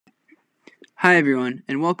Hi, everyone,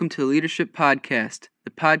 and welcome to the Leadership Podcast,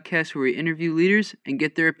 the podcast where we interview leaders and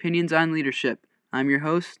get their opinions on leadership. I'm your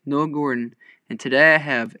host, Noah Gordon, and today I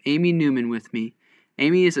have Amy Newman with me.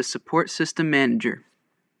 Amy is a support system manager.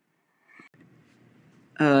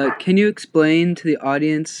 Can you explain to the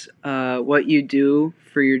audience what you do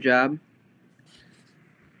for your job?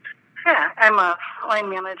 Yeah, I'm a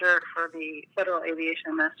line manager for the Federal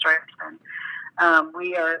Aviation Administration.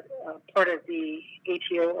 We are part of the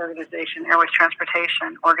ATO organization, Airways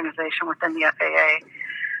Transportation Organization within the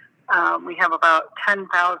FAA. We have about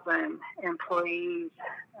 10,000 employees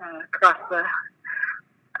across the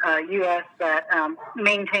U.S. that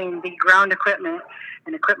maintain the ground equipment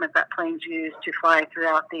and equipment that planes use to fly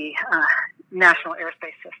throughout the national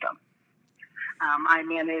airspace system. I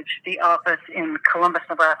manage the office in Columbus,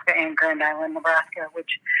 Nebraska and Grand Island, Nebraska,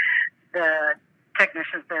 which the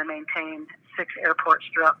technicians there maintain 6 airports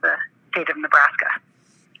throughout the state of Nebraska.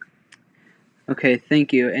 Okay,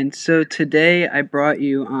 thank you. And so today I brought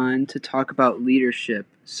you on to talk about leadership.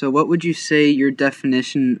 So what would you say your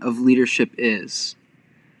definition of leadership is?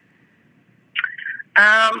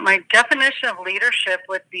 My definition of leadership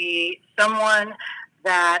would be someone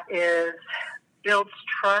that builds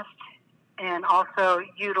trust and also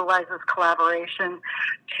utilizes collaboration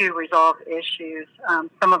to resolve issues.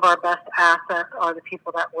 Some of our best assets are the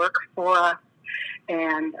people that work for us,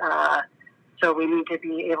 and so we need to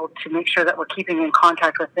be able to make sure that we're keeping in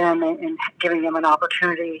contact with them and giving them an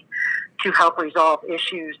opportunity to help resolve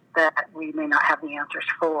issues that we may not have the answers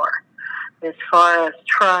for. As far as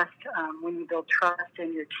trust, when you build trust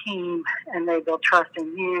in your team and they build trust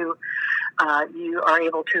in you, you are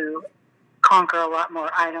able to conquer a lot more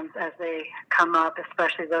items as they come up,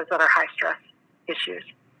 especially those that are high-stress issues.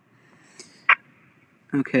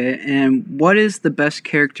 Okay, and what is the best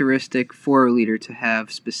characteristic for a leader to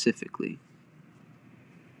have specifically?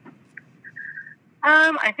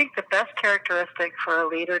 I think the best characteristic for a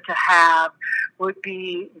leader to have would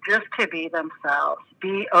be just to be themselves,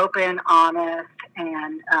 be open, honest,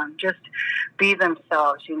 and just be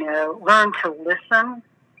themselves, learn to listen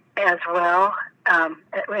as well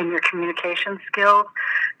in your communication skills,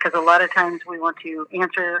 because a lot of times we want to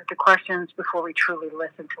answer the questions before we truly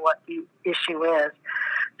listen to what the issue is.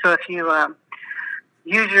 So if you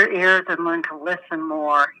use your ears and learn to listen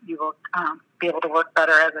more, you will be able to work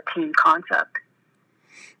better as a team concept.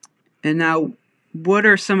 And now, what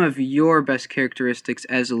are some of your best characteristics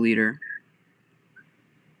as a leader?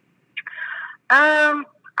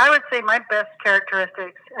 I would say my best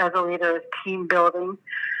characteristics as a leader is team building.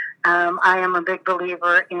 I am a big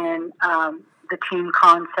believer in the team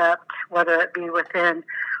concept, whether it be within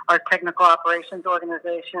our technical operations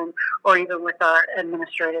organization or even with our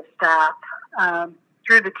administrative staff.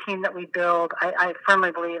 Through the team that we build, I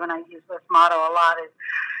firmly believe, and I use this motto a lot, is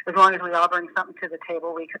as long as we all bring something to the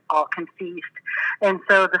table, we all can feast. And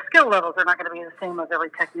so the skill levels are not going to be the same as every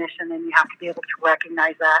technician, and you have to be able to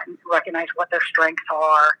recognize that and recognize what their strengths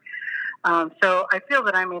are. So I feel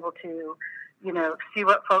that I'm able to see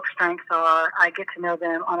what folks' strengths are. I get to know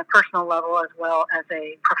them on a personal level as well as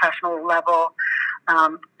a professional level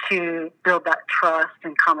to build that trust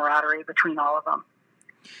and camaraderie between all of them.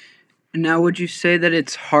 Now, would you say that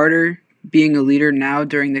it's harder being a leader now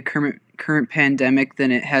during the current pandemic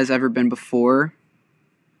than it has ever been before?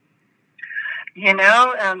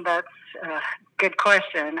 That's a good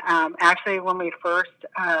question. Actually, when we first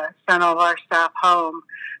sent all of our staff home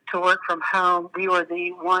to work from home, we were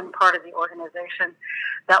the one part of the organization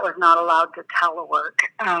that was not allowed to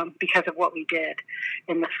telework because of what we did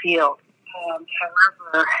in the field.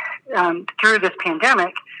 However, through this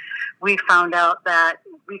pandemic, we found out that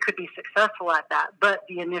we could be successful at that. But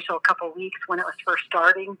the initial couple of weeks when it was first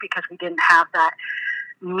starting, because we didn't have that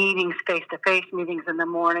meetings, face-to-face meetings in the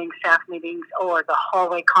morning, staff meetings, or the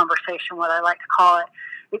hallway conversation, what I like to call it,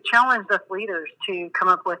 it challenged us leaders to come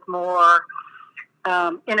up with more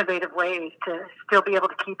innovative ways to still be able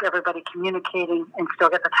to keep everybody communicating and still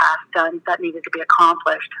get the task done that needed to be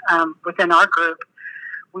accomplished. Within our group,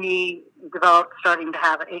 we developed starting to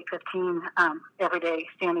have an 8:15 everyday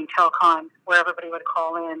standing telecon where everybody would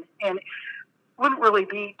call in. And it wouldn't really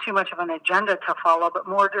be too much of an agenda to follow, but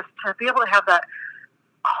more just to be able to have that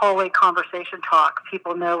hallway conversation talk.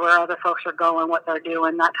 People know where other folks are going, what they're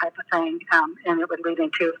doing, that type of thing. And it would lead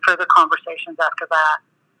into further conversations after that.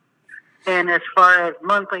 And as far as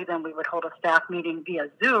monthly, then we would hold a staff meeting via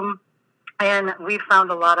Zoom. And we found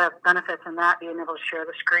a lot of benefits in that, being able to share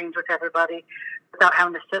the screens with everybody without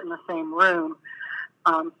having to sit in the same room.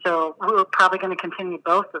 So we're probably going to continue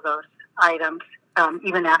both of those items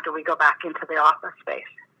even after we go back into the office space.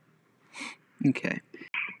 Okay.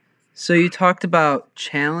 So you talked about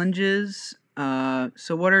challenges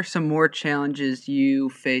So what are some more challenges you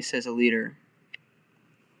face as a leader?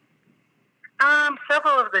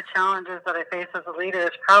 Several of the challenges that I face as a leader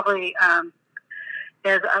is probably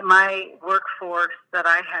is my workforce that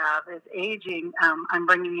I have is aging. I'm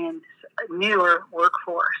bringing in a newer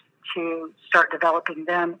workforce to start developing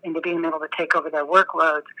them into being able to take over their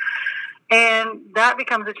workloads. And that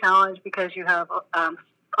becomes a challenge because you have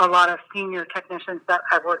a lot of senior technicians that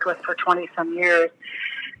I've worked with for 20 some years.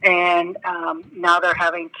 And now they're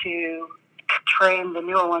having to train the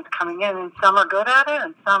newer ones coming in, and some are good at it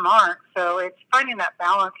and some aren't. So it's finding that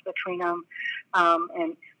balance between them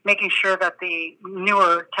and making sure that the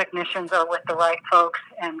newer technicians are with the right folks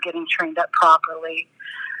and getting trained up properly.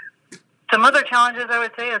 Some other challenges I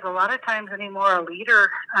would say is a lot of times anymore a leader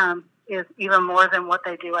is even more than what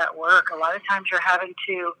they do at work. A lot of times you're having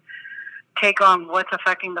to take on what's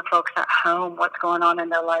affecting the folks at home, what's going on in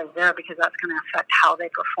their lives there, because that's going to affect how they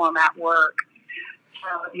perform at work.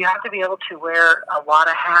 So you have to be able to wear a lot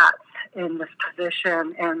of hats in this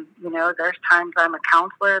position. And, there's times I'm a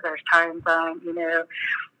counselor, there's times I'm,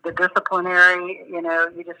 the disciplinary,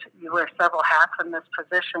 you wear several hats in this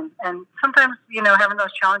position. And sometimes, having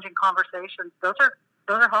those challenging conversations, those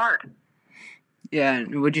are hard. Yeah,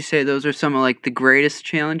 and would you say those are some of the greatest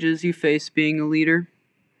challenges you face being a leader?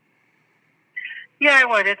 Yeah, I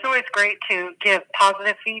would. It's always great to give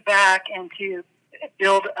positive feedback and to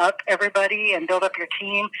build up everybody and build up your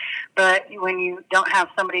team. But when you don't have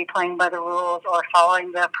somebody playing by the rules or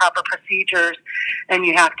following the proper procedures, and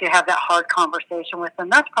you have to have that hard conversation with them,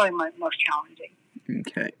 that's probably my most challenging.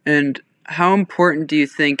 Okay. And how important do you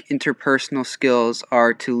think interpersonal skills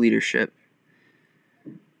are to leadership?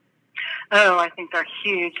 Oh, I think they're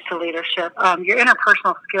huge to leadership. Your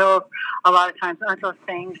interpersonal skills, a lot of times, aren't those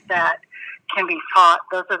things that can be taught.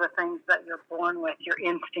 Those are the things that you're born with, your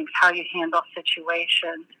instincts, how you handle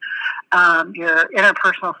situations. Your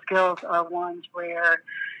interpersonal skills are ones where,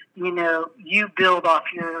 you build off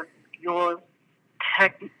your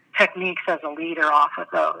techniques as a leader off of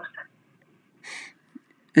those.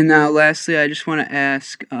 And now, lastly, I just want to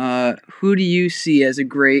ask, who do you see as a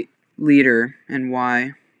great leader and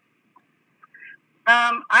why?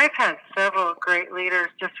 I've had several great leaders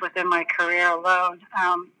just within my career alone.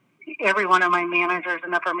 Every one of my managers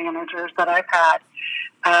and upper managers that I've had,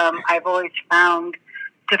 I've always found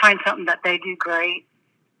to find something that they do great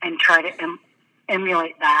and try to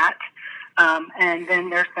emulate that. And then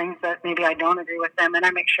there's things that maybe I don't agree with them, and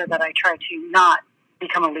I make sure that I try to not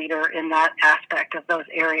become a leader in that aspect of those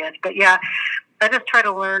areas. But yeah, I just try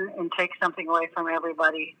to learn and take something away from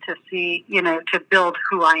everybody to see, to build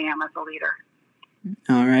who I am as a leader.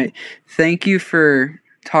 All right. Thank you for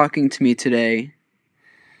talking to me today.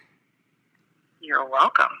 You're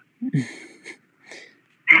welcome.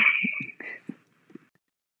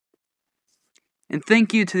 And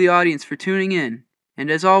thank you to the audience for tuning in.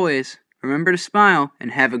 And as always, remember to smile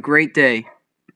and have a great day.